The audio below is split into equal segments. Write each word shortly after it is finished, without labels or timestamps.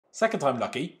Second time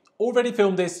lucky. Already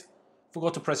filmed this.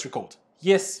 Forgot to press record.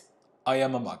 Yes, I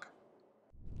am a mug.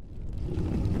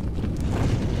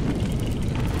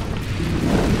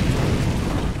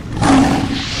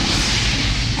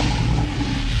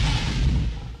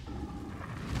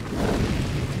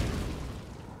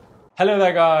 Hello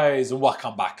there guys, and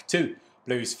welcome back to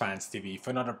Blues Fans TV for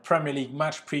another Premier League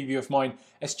match preview of mine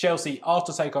as Chelsea are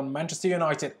to take on Manchester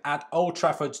United at Old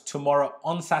Trafford tomorrow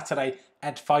on Saturday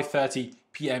at 5:30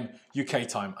 PM UK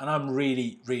time. And I'm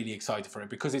really excited for it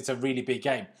because it's a really big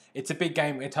game. It's a big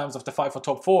game in terms of the fight for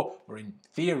top four, or in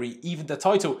theory, even the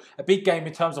title. A big game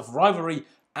in terms of rivalry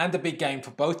and a big game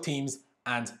for both teams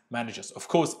and managers. Of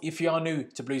course, if you are new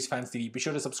to Blues Fans TV, be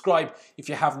sure to subscribe if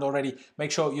you haven't already.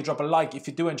 Make sure you drop a like if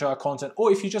you do enjoy our content,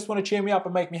 or if you just want to cheer me up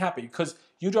and make me happy, because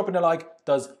you dropping a like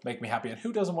does make me happy, and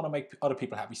who doesn't want to make other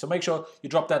people happy? So make sure you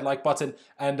drop that like button,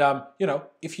 and you know,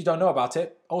 if you don't know about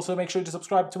it, also make sure to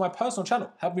subscribe to my personal channel.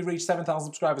 Help me reach 7,000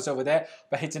 subscribers over there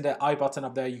by hitting the I button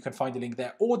up there. You can find the link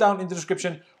there or down in the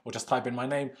description, or just type in my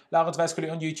name, Laurent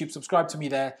Vescoli on YouTube. Subscribe to me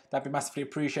there. That'd be massively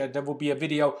appreciated. There will be a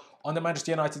video on the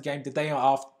Manchester United game the day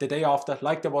after,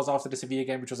 like there was after the Sevilla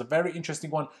game, which was a very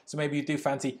interesting one. So maybe you do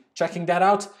fancy checking that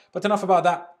out. But enough about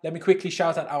that. Let me quickly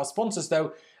shout out our sponsors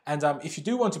though. And if you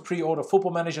do want to pre-order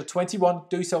Football Manager 21,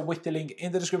 do so with the link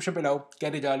in the description below.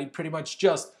 Get it early, pretty much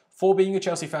just for being a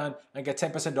Chelsea fan, and get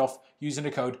 10% off using the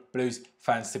code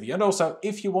BluesFansTV. And also,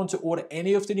 if you want to order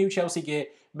any of the new Chelsea gear,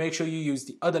 make sure you use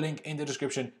the other link in the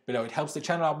description below. It helps the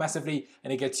channel out massively,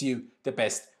 and it gets you the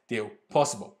best deal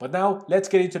possible. But now, let's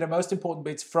get into the most important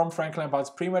bits from Frank Lampard's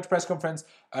pre-match press conference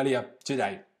earlier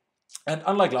today. And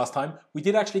unlike last time, we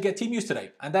did actually get team news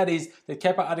today, and that is that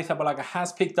Kepa Arrizabalaga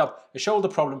has picked up a shoulder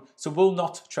problem, so will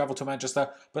not travel to Manchester.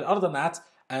 But other than that,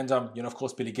 and you know, of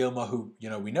course, Billy Gilmour, who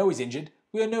we know is injured,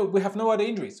 we have no other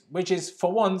injuries, which is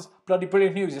for once bloody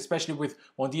brilliant news, especially with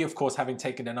Mondi, of course, having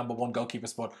taken the #1 goalkeeper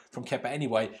spot from Kepa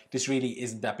anyway. This really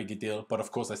isn't that big a deal, but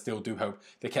of course I still do hope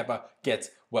that Kepa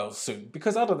gets well soon,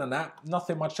 because other than that,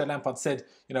 nothing much that Lampard said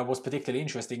was particularly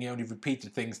interesting. He only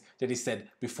repeated things that he said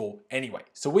before anyway.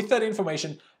 So with that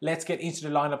information, let's get into the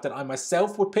lineup that I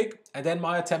myself would pick, and then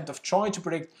my attempt of trying to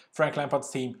predict Frank Lampard's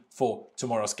team for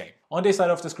tomorrow's game. On this side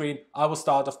of the screen, I will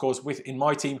start, of course, with, in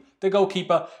my team, the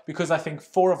goalkeeper, because I think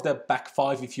 4 of the back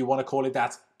 5, if you want to call it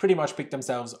that, pretty much pick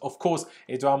themselves. Of course,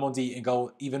 Edouard Mendy in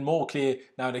goal, even more clear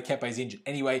now that Kepa is injured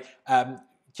anyway.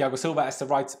 Thiago Silva as the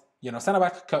right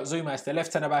centre-back, Kurt Zouma as the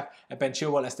left centre-back, and Ben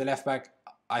Chilwell as the left-back.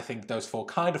 I think those 4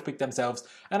 kind of pick themselves.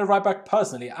 And a right-back,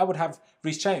 personally, I would have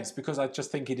Reece James, because I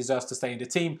just think he deserves to stay in the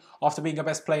team after being a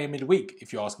best player midweek,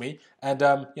 if you ask me. And,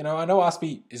 I know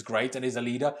Aspie is great and is a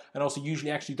leader, and also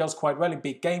usually actually does quite well in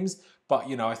big games. But,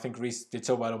 I think Reece did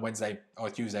so well on Wednesday,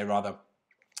 or Tuesday rather.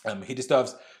 He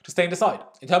deserves to stay in the side.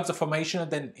 In terms of formation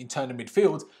and then in turn in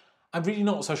midfield, I'm really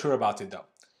not so sure about it though.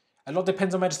 A lot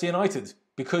depends on Manchester United,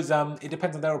 because it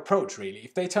depends on their approach really.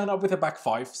 If they turn up with a back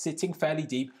 5, sitting fairly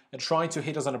deep and trying to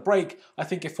hit us on a break, I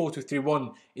think a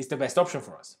 4-2-3-1 is the best option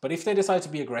for us. But if they decide to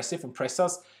be aggressive and press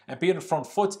us and be on the front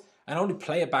foot and only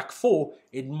play a back 4,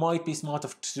 it might be smarter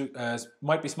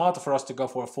for us to go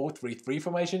for a 4-3-3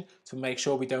 formation to make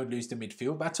sure we don't lose the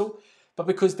midfield battle. But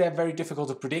because they're very difficult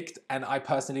to predict, and I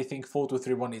personally think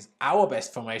 4-2-3-1 is our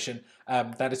best formation,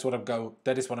 that is what I'm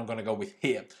going to go with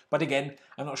here. But again,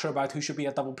 I'm not sure about who should be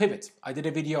a double pivot. I did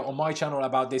a video on my channel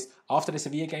about this after the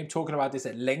Sevilla game, talking about this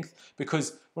at length,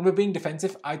 because when we're being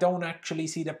defensive, I don't actually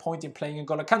see the point in playing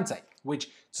N'Golo Kante, which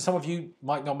to some of you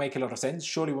might not make a lot of sense.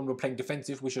 Surely when we're playing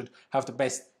defensive, we should have the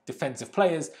best defensive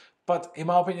players. But in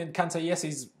my opinion, Kante, yes,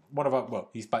 he's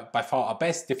he's by far our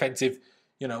best defensive,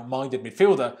 minded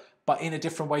midfielder, but in a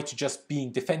different way to just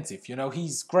being defensive.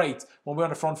 He's great when we're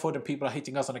on the front foot and people are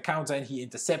hitting us on a counter, and he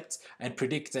intercepts and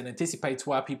predicts and anticipates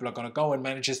where people are going to go and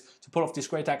manages to pull off these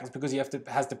great tackles because he has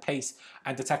the pace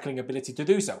and the tackling ability to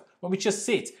do so. When we just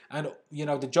sit and,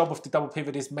 the job of the double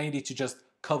pivot is mainly to just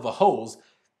cover holes,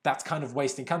 that's kind of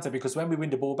wasting Kante, because when we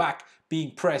win the ball back,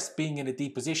 being pressed, being in a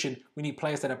deep position, we need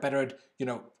players that are better at,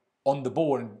 on the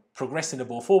ball and progressing the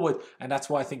ball forward. And that's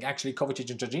why I think actually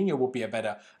Kovacic and Jorginho would be a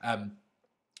better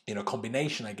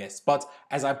combination, I guess. But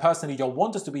as I personally don't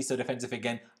want us to be so defensive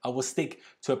again, I will stick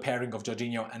to a pairing of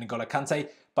Jorginho and N'Golo Kante.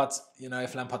 But,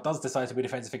 if Lampard does decide to be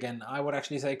defensive again, I would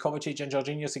actually say Kovacic and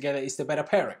Jorginho together is the better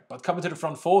pairing. But coming to the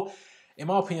front 4, in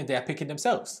my opinion, they're picking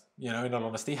themselves, in all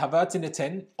honesty. Havertz in the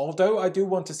 10, although I do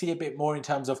want to see a bit more in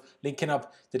terms of linking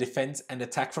up the defence and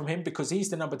attack from him, because he's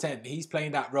the number 10. He's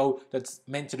playing that role that's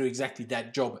meant to do exactly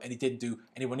that job, and he didn't do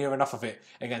anywhere near enough of it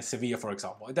against Sevilla, for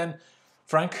example. And then,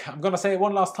 Frank, I'm going to say it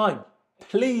one last time.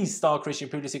 Please start Christian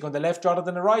Pulisic on the left rather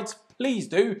than the right. Please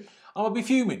do. I'm going to be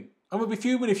fuming. I'm going to be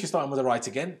fuming if you start him on the right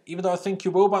again, even though I think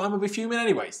you will, but I'm going to be fuming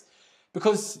anyways.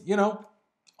 Because, you know,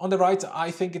 on the right,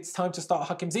 I think it's time to start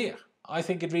Hakim Ziyech. I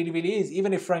think it really, really is.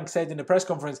 Even if Frank said in the press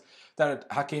conference that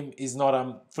Hakim is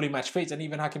not fully match fit, and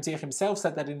even Hakim Ziyech himself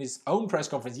said that in his own press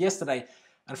conference yesterday,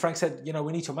 and Frank said, you know,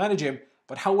 we need to manage him,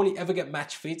 but how will he ever get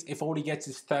match fit if all he gets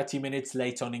is 30 minutes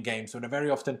late on in games? So they're very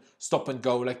often stop and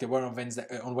go like they were on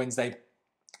Wednesday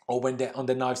or when they're on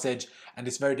the knife's edge, and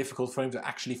it's very difficult for him to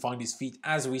actually find his feet,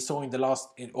 as we saw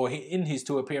in his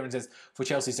 2 appearances for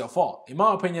Chelsea so far. In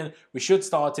my opinion, we should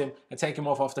start him and take him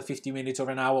off after 50 minutes or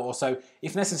an hour or so,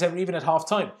 if necessary, even at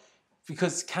half-time.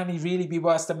 Because can he really be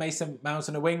worse than Mason Mount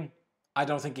on a wing? I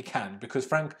don't think he can, because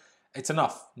Frank, it's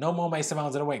enough. No more Mason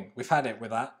Mount on a wing. We've had it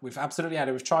with that. We've absolutely had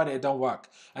it. We've tried it. It don't work.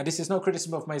 And this is no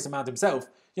criticism of Mason Mount himself.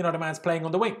 You know, the man's playing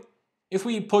on the wing. If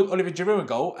we put Oliver Giroud in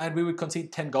goal and we would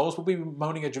concede 10 goals, would we be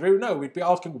moaning at Giroud? No, we'd be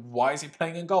asking, why is he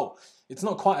playing in goal? It's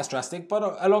not quite as drastic,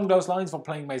 but along those lines for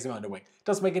playing Mason Mount on the wing. It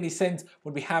doesn't make any sense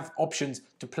when we have options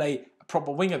to play a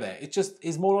proper winger there. It just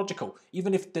is more logical.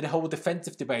 Even if the whole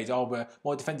defensive debate, oh, we're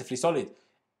more defensively solid,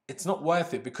 it's not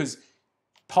worth it, because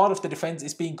part of the defence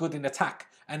is being good in attack.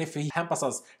 And if he hampers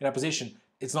us in our position,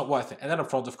 it's not worth it. And then up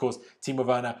front, of course, Timo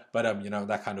Werner, but you know,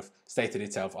 that kind of stated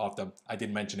itself after I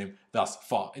didn't mention him thus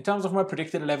far. In terms of my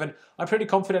predicted 11, I'm pretty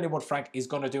confident in what Frank is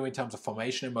going to do in terms of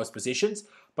formation in most positions,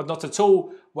 but not at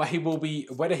all whether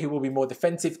he will be more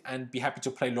defensive and be happy to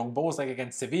play long balls like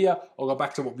against Sevilla, or go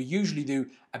back to what we usually do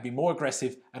and be more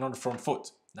aggressive and on the front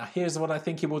foot. Now, here's what I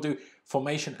think he will do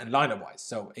formation and lineup-wise.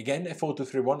 So, again, a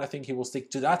 4-2-3-1, I think he will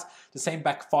stick to that. The same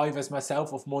back 5 as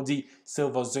myself of Mendy,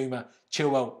 Silva, Zuma,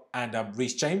 Chilwell and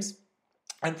Reece James.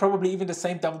 And probably even the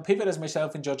same double pivot as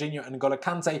myself in Jorginho and N'Golo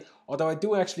Kante, although I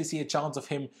do actually see a chance of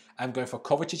him going for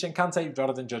Kovacic and Kante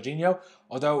rather than Jorginho,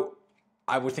 although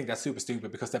I would think that's super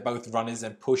stupid because they're both runners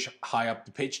and push high up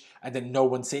the pitch, and then no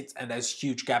one sits and there's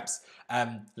huge gaps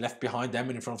left behind them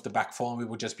and in front of the back four, and we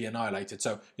would just be annihilated.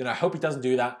 So, you know, I hope he doesn't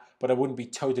do that, but I wouldn't be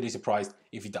totally surprised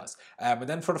if he does. And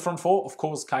then for the front four, of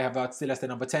course, Kai Havertz still as the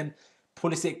number 10.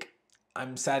 Pulisic,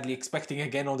 I'm sadly expecting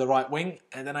again on the right wing,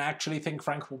 and then I actually think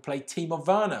Frank will play Timo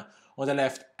Werner on the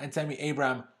left and Tammy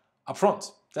Abraham up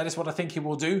front. That is what I think he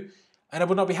will do. And I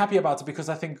would not be happy about it because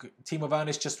I think Timo Werner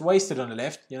is just wasted on the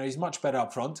left. You know, he's much better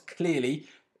up front, clearly.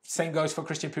 Same goes for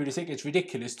Christian Pulisic. It's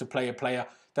ridiculous to play a player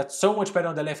that's so much better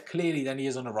on the left, clearly, than he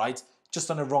is on the right,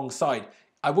 just on the wrong side.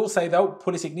 I will say, though,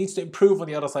 Pulisic needs to improve on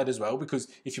the other side as well, because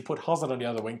if you put Hazard on the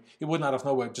other wing, he wouldn't out of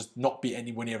nowhere just not be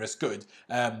anywhere near as good.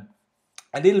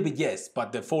 A little bit, yes,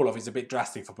 but the fall-off is a bit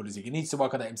drastic for Pulisic. He needs to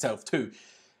work on that himself, too.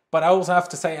 But I also have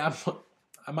to say,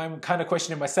 I'm kind of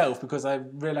questioning myself because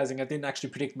I'm realising I didn't actually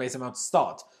predict Mason Mount to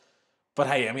start. But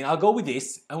hey, I mean, I'll go with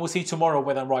this and we'll see tomorrow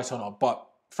whether I'm right or not. But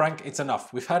Frank, it's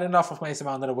enough. We've had enough of Mason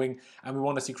Mount on the wing and we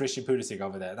want to see Christian Pulisic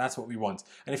over there. That's what we want.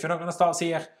 And if you're not going to start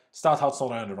Ziyech, start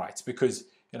Hudson on the right because,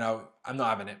 you know, I'm not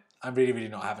having it. I'm really, really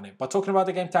not having it. But talking about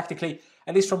the game tactically,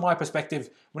 at least from my perspective,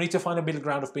 we need to find a middle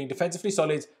ground of being defensively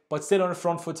solid, but still on the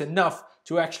front foot enough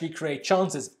to actually create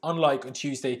chances, unlike on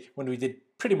Tuesday when we did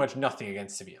pretty much nothing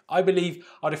against Sevilla. I believe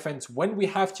our defence, when we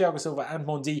have Thiago Silva and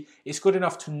Mendy, is good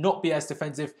enough to not be as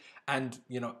defensive and,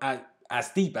 you know, as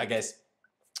deep, I guess,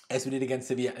 as we did against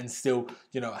Sevilla and still,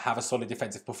 you know, have a solid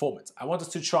defensive performance. I want us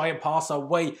to try and pass our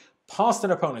way past an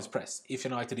opponent's press, if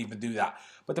United even do that.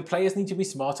 But the players need to be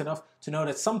smart enough to know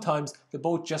that sometimes the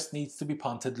ball just needs to be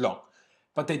punted long.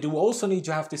 But they do also need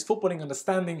to have this footballing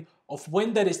understanding of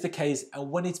when that is the case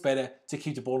and when it's better to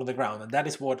keep the ball on the ground. And that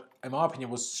is what, in my opinion,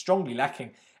 was strongly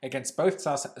lacking against both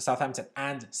Southampton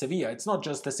and Sevilla. It's not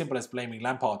just as simple as blaming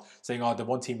Lampard, saying, oh, the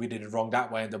one team we did it wrong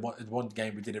that way and the one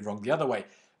game we did it wrong the other way.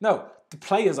 No, the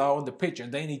players are on the pitch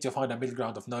and they need to find a middle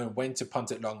ground of knowing when to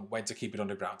punt it long, when to keep it on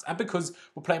the ground. And because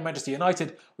we're playing Manchester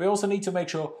United, we also need to make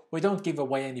sure we don't give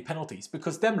away any penalties,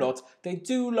 because them lot, they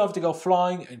do love to go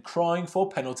flying and crying for a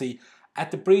penalty at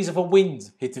the breeze of a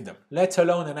wind hitting them, let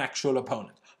alone an actual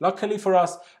opponent. Luckily for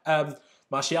us,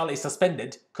 Martial is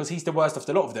suspended because he's the worst of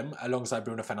the lot of them, alongside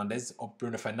Bruno Fernandes, or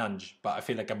Bruno Fernandes, but I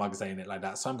feel like I'm saying it like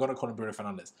that, so I'm going to call him Bruno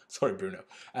Fernandes. Sorry, Bruno.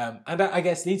 And that, I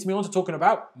guess, leads me on to talking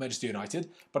about Manchester United.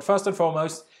 But first and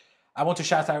foremost, I want to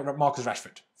shout out Marcus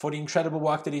Rashford for the incredible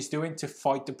work that he's doing to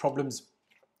fight the problems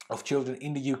of children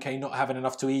in the UK not having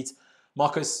enough to eat.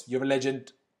 Marcus, you're a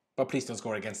legend. But please don't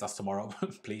score against us tomorrow.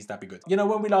 Please, that'd be good. You know,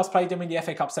 when we last played them in the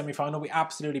FA Cup semi-final, we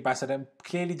absolutely battered them.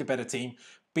 Clearly the better team.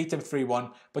 Beat them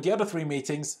 3-1. But the other three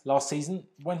meetings last season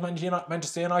went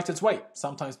Manchester United's way.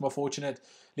 Sometimes more fortunately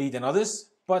than others.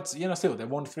 But, you know, still, they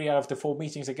won 3 out of the 4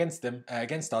 meetings against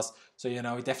us. So, you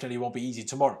know, it definitely won't be easy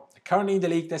tomorrow. Currently in the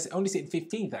league, they're only sitting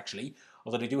 15th, actually,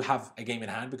 although they do have a game in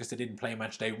hand because they didn't play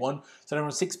match day 1. So they're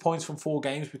on 6 points from 4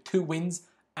 games with 2 wins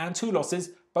and 2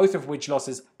 losses, both of which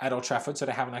losses at Old Trafford, so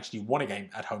they haven't actually won a game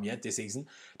at home yet this season.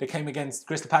 They came against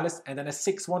Crystal Palace and then a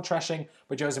 6-1 thrashing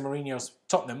by Jose Mourinho's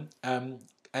Tottenham.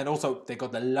 And also, they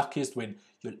got the luckiest win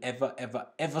you'll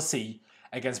ever see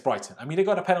against Brighton. I mean, they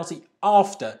got a penalty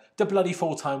after the bloody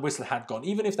full-time whistle had gone.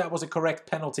 Even if that was a correct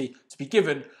penalty to be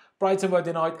given, Brighton were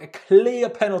denied a clear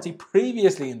penalty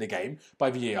previously in the game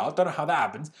by VAR. Don't know how that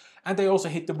happened. And they also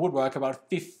hit the woodwork about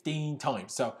 15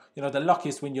 times. So, you know, the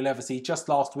luckiest win you'll ever see. Just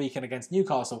last weekend against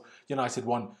Newcastle, United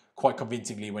won quite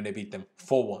convincingly when they beat them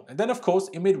 4-1. And then, of course,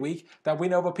 in midweek, that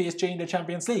win over PSG in the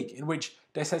Champions League, in which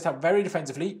they set up very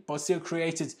defensively, but still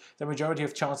created the majority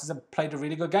of chances and played a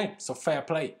really good game. So fair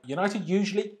play. United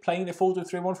usually playing the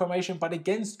 4-2-3-1 formation, but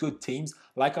against good teams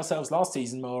like ourselves last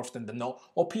season more often than not,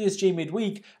 or PSG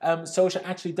midweek, Solskjaer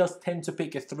actually does tend to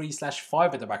pick a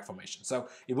 3/5 at the back formation. So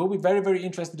it will be very, very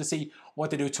interesting to see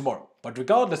what they do tomorrow. But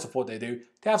regardless of what they do,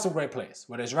 they have some great players,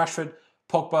 whether it's Rashford,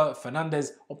 Pogba,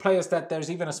 Fernandes, or players that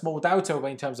there's even a small doubt over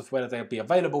in terms of whether they'll be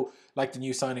available, like the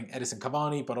new signing Edinson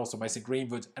Cavani, but also Mason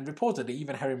Greenwood, and reportedly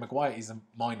even Harry Maguire is a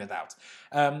minor doubt.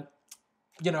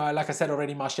 You know, like I said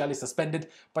already, Martial is suspended,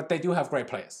 but they do have great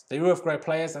players. They do have great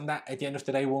players, and that at the end of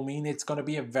the day will mean it's going to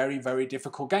be a very, very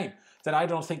difficult game that I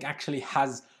don't think actually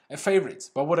has a favourite.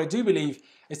 But what I do believe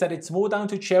is that it's more down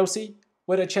to Chelsea,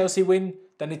 whether Chelsea win,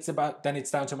 than it's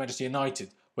down to Manchester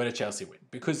United, whether Chelsea win,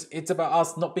 because it's about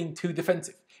us not being too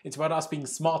defensive. It's about us being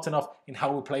smart enough in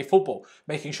how we play football,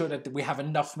 making sure that we have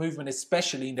enough movement,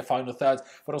 especially in the final thirds,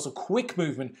 but also quick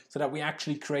movement so that we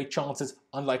actually create chances,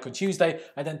 unlike on Tuesday,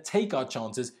 and then take our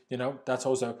chances. You know, that's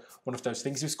also one of those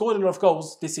things. We've scored a lot of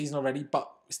goals this season already, but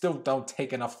we still don't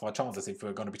take enough of our chances, if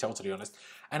we're going to be totally honest.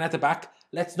 And at the back,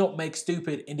 let's not make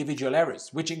stupid individual errors,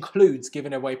 which includes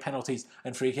giving away penalties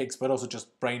and free kicks, but also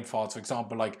just brain farts, for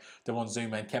example, like the one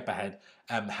Zuma and Kepa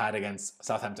had against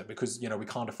Southampton, because, you know, we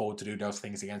can't afford to do those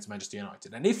things against Manchester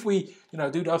United. And if we, you know,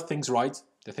 do those things right,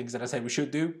 the things that I said we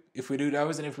should do, if we do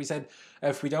those, and if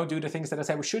we don't do the things that I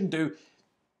said we shouldn't do,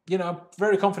 you know, I'm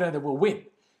very confident that we'll win.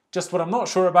 Just what I'm not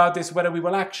sure about is whether we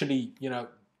will actually, you know,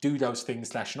 do those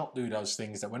things / not do those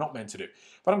things that we're not meant to do.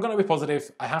 But I'm going to be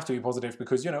positive. I have to be positive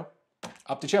because, you know,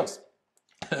 up to Chelsea.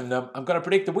 And I'm going to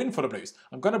predict a win for the Blues.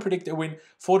 I'm going to predict a win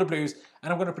for the Blues,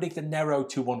 and I'm going to predict a narrow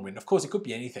 2-1 win. Of course, it could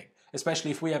be anything, especially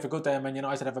if we have a good day and Man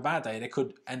United have a bad day. They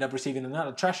could end up receiving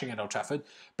another thrashing at Old Trafford.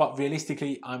 But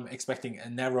realistically, I'm expecting a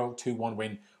narrow 2-1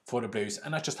 win for the Blues,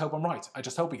 and I just hope I'm right. I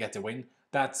just hope we get the win.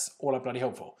 That's all I bloody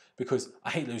hope for, because I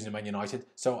hate losing to Man United,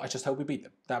 so I just hope we beat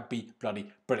them. That'd be bloody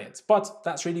brilliant. But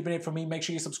that's really been it from me. Make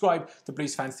sure you subscribe to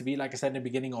Blues Fans TV, like I said in the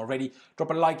beginning already.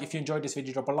 Drop a like if you enjoyed this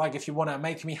video. Drop a like if you want to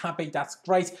make me happy. That's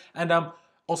great. And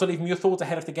also leave me your thoughts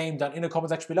ahead of the game down in the comment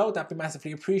section below. That'd be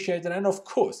massively appreciated. And of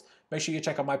course, make sure you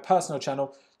check out my personal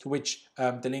channel, to which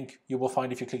the link you will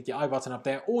find if you click the I button up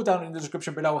there or down in the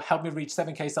description below. Help me reach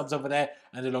 7k subs over there,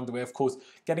 and along the way, of course,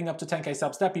 getting up to 10k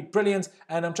subs. That'd be brilliant.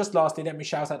 And just lastly, let me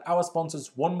shout out our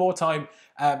sponsors one more time.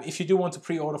 If you do want to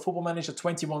pre-order Football Manager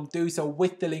 21, do so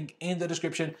with the link in the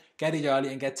description. Get it early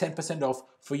and get 10% off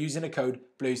for using the code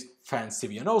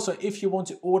BluesFansTV. And also, if you want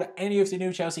to order any of the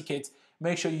new Chelsea kits,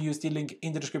 make sure you use the link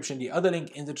in the description, the other link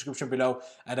in the description below.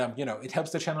 And, you know, it helps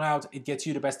the channel out. It gets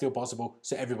you the best deal possible,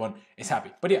 so everyone is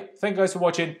happy. But yeah, thank you guys for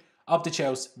watching. Up to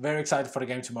Chelsea. Very excited for the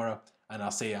game tomorrow. And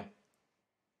I'll see you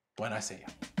when I see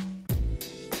you.